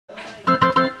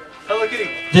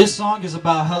This song is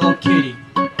about Hello Kitty.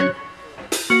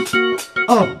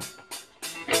 Oh.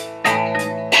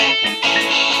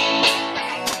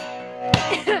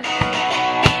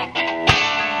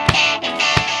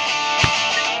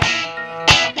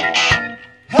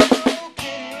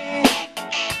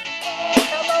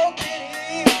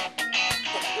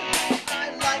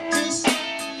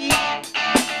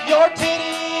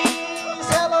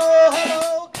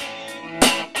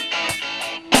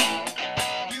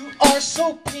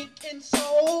 So pink and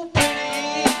so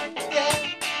pretty, yeah.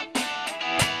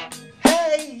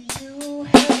 Hey, you,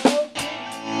 Hello Kitty.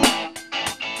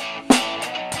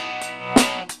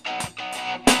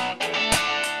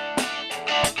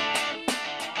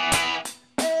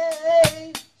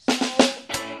 Hey, so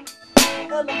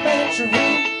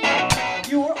elementary,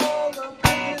 you were all the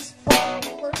biggest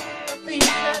follower. The things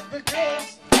that the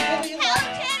girls really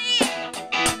like.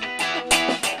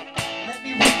 Let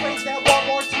me rephrase that one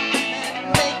more time.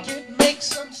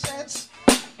 Some sense.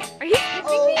 Are you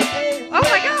sniffing me? Oh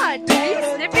my god! Are you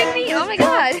sniffing me? Oh my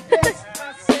god!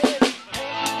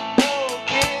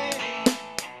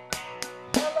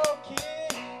 Hello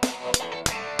Kitty,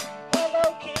 Hello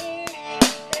Kitty,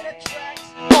 it attracts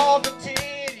all the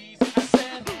titties. I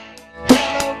said,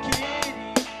 Hello Kitty,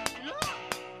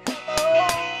 Hello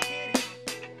Kitty.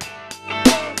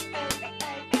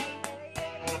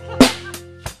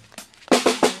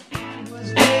 He was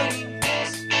dating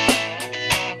this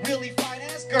really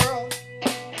fine-ass girl,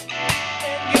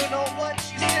 and you know what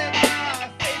she said? My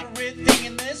favorite thing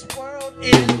in this world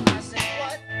is, I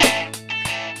said,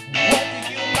 what do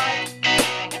you like?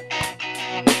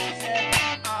 She said,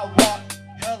 I want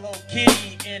Hello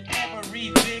Kitty in every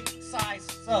big size.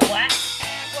 So what?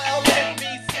 Well, let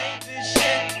me say this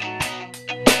shit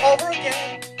over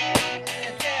again. I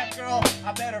said, damn girl,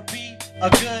 I better be a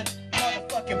good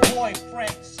motherfucking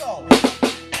boyfriend. So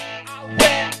I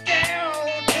went down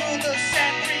to the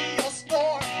Sanrio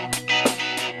store,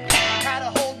 had to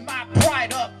hold my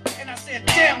pride up, and I said,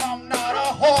 damn, I'm not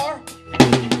a whore.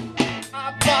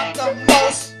 I bought the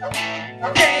most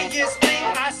gayest thing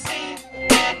I seen,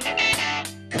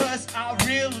 cause I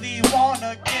really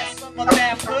wanna get some of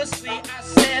that pussy. I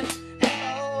said,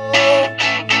 hello,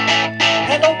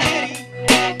 Hello Kitty,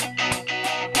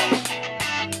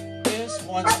 this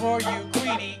one's for you.